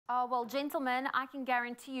Oh, well, gentlemen, I can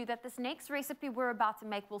guarantee you that this next recipe we're about to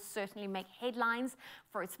make will certainly make headlines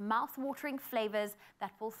for its mouth-watering flavors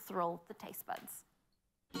that will thrill the taste buds.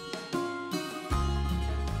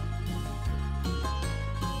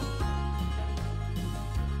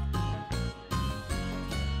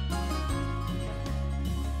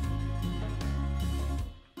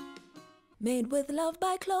 Made with love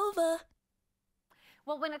by Clover.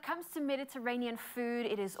 Well, when it comes to Mediterranean food,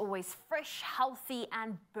 it is always fresh, healthy,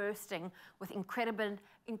 and bursting with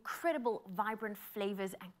incredible, vibrant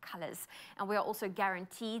flavors and colors. And we are also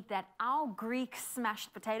guaranteed that our Greek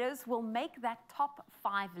smashed potatoes will make that top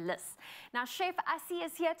 5 list. Now, Chef Assi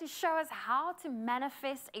is here to show us how to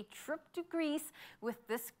manifest a trip to Greece with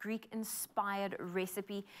this Greek-inspired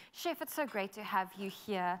recipe. Chef, it's so great to have you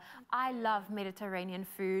here. I love Mediterranean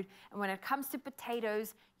food, and when it comes to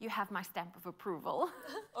potatoes, you have my stamp of approval.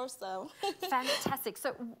 Awesome. Fantastic.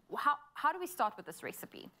 So how do we start with this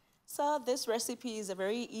recipe? So this recipe is a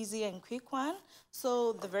very easy and quick one.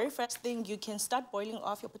 So the very first thing, you can start boiling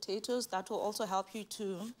off your potatoes. That will also help you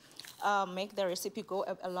to make the recipe go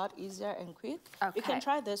a lot easier and quick. Okay. You can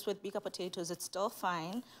try this with bigger potatoes. It's still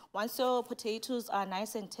fine. Once your potatoes are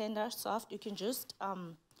nice and tender, soft, you can just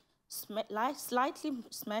slightly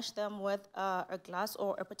smash them with a glass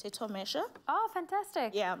or a potato masher. Oh,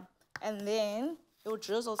 fantastic. Yeah. And then you'll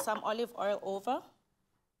drizzle some olive oil over.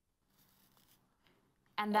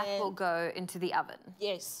 And that will go into the oven?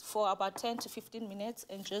 Yes, for about 10 to 15 minutes,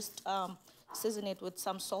 and just season it with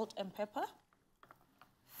some salt and pepper.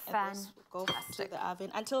 Fantastic. And go to the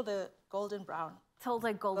oven until the golden brown. Till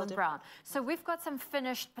they're golden brown. So we've got some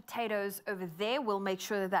finished potatoes over there. We'll make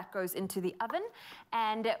sure that that goes into the oven.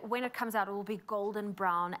 And when it comes out, it will be golden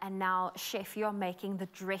brown. And now, Chef, you're making the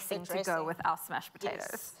dressing to go with our smashed potatoes.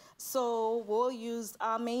 Yes. So we'll use,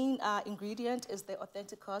 our main ingredient is the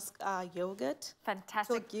Authentikos yogurt.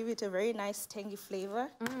 Fantastic. So give it a very nice tangy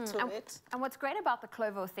flavor to it. And what's great about the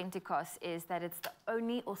CLOVER Authentikos is that it's the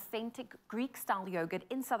only authentic Greek-style yogurt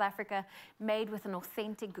in South Africa, made with an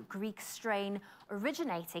authentic Greek strain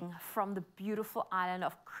originating from the beautiful island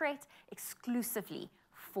of Crete, exclusively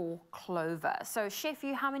for Clover. So, Chef,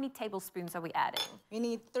 how many tablespoons are we adding? We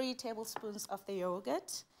need 3 tablespoons of the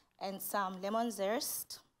yogurt and some lemon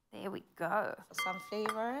zest. There we go. For some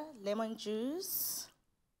flavor, lemon juice,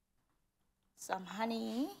 some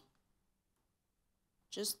honey,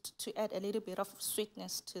 just to add a little bit of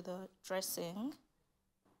sweetness to the dressing.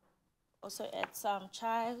 Also add some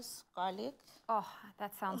chives, garlic. Oh,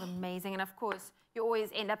 that sounds amazing. And of course, you always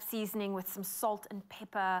end up seasoning with some salt and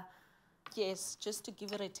pepper. Yes, just to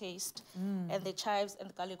give it a taste. And the chives and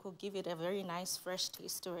the garlic will give it a very nice, fresh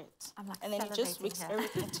taste to it. I'm like and then you just mix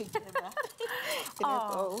everything together in a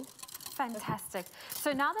bowl. Fantastic.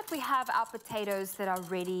 So now that we have our potatoes that are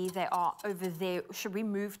ready, they are over there, should we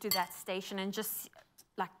move to that station and just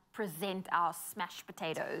like present our smashed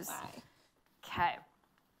potatoes? Okay.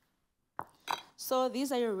 So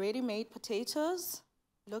these are your ready-made potatoes.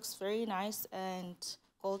 Looks very nice and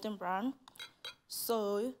golden brown.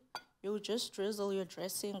 So you just drizzle your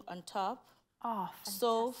dressing on top. Oh,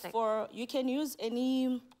 fantastic. So you can use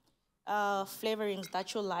any flavorings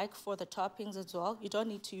that you like for the toppings as well. You don't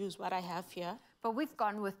need to use what I have here. But we've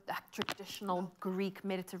gone with that traditional Greek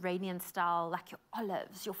Mediterranean style, like your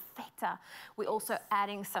olives, your feta. We're also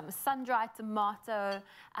adding some sun-dried tomato.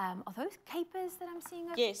 Are those capers that I'm seeing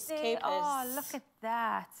over there? Yes, capers. Oh, look at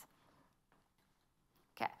that.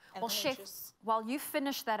 Okay. Well, Chef, while you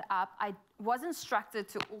finish that up, I was instructed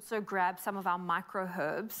to also grab some of our micro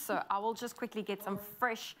herbs. So I will just quickly get some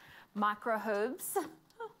fresh micro herbs.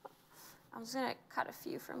 I'm just going to cut a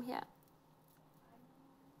few from here.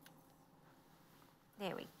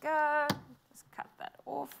 There we go. Just cut that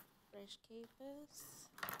off. Fresh capers.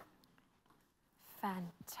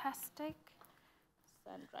 Fantastic.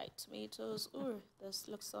 Sun-dried tomatoes. Ooh, this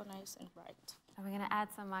looks so nice and bright. So we're going to add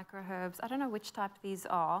some micro herbs. I don't know which type these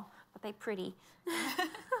are, but they're pretty.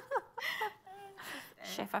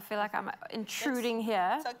 Chef, I feel like I'm intruding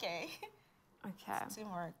here. It's okay. Okay. It's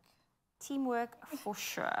teamwork. Teamwork for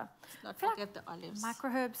sure. Not forget the olives. Micro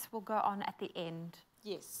herbs will go on at the end.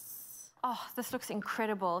 Yes. Oh, this looks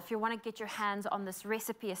incredible. If you want to get your hands on this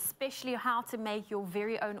recipe, especially how to make your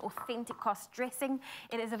very own Authentikos dressing,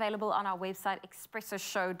 it is available on our website,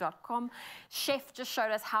 expressoshow.com. Chef just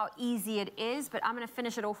showed us how easy it is, but I'm going to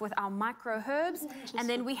finish it off with our micro herbs. And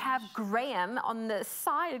then we have Graham on the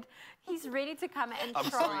side He's ready to come and I'm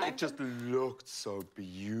try. sorry, it just looked so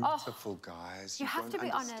beautiful, guys. You have to don't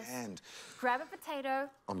be understand. honest. Grab a potato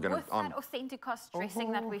I'm gonna- with that Authentikos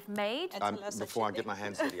dressing that we've made. That's Before I get my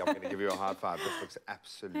hands ready, I'm going to give you a high five. This looks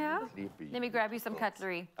absolutely beautiful. Let me grab you some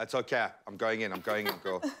cutlery. That's okay. I'm going in,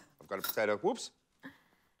 girl. I've got a potato. Whoops.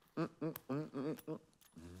 Oh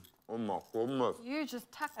my goodness. You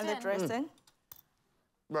just tucked And in. the dressing.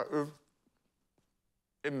 That is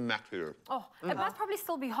immaculate. Oh, it must probably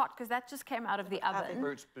still be hot because that just came out of the oven. But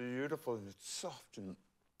it's beautiful and it's soft and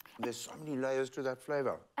there's so many layers to that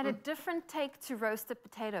flavor. And a different take to roasted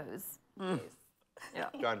potatoes. Yes. Yeah.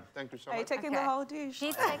 Done. Thank you so Are you much. taking the whole dish?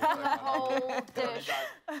 He's taking the whole dish.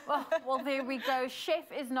 Well, there we go. Chef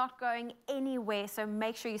is not going anywhere, so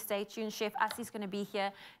make sure you stay tuned. Chef Assie's going to be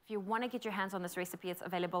here. If you want to get your hands on this recipe, it's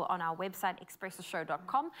available on our website,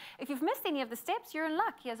 expressoshow.com. If you've missed any of the steps, you're in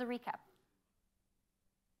luck. Here's a recap.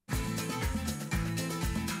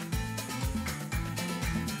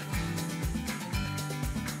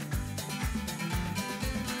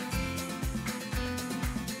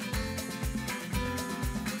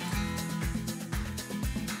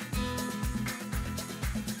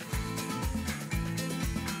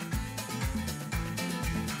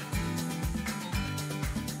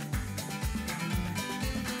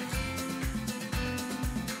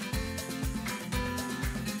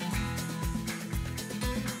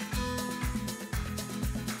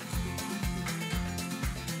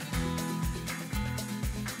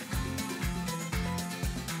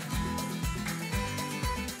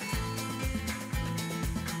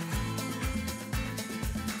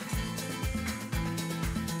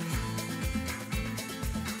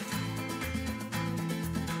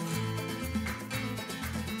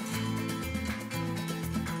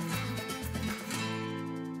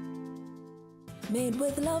 Made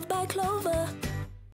with love by Clover.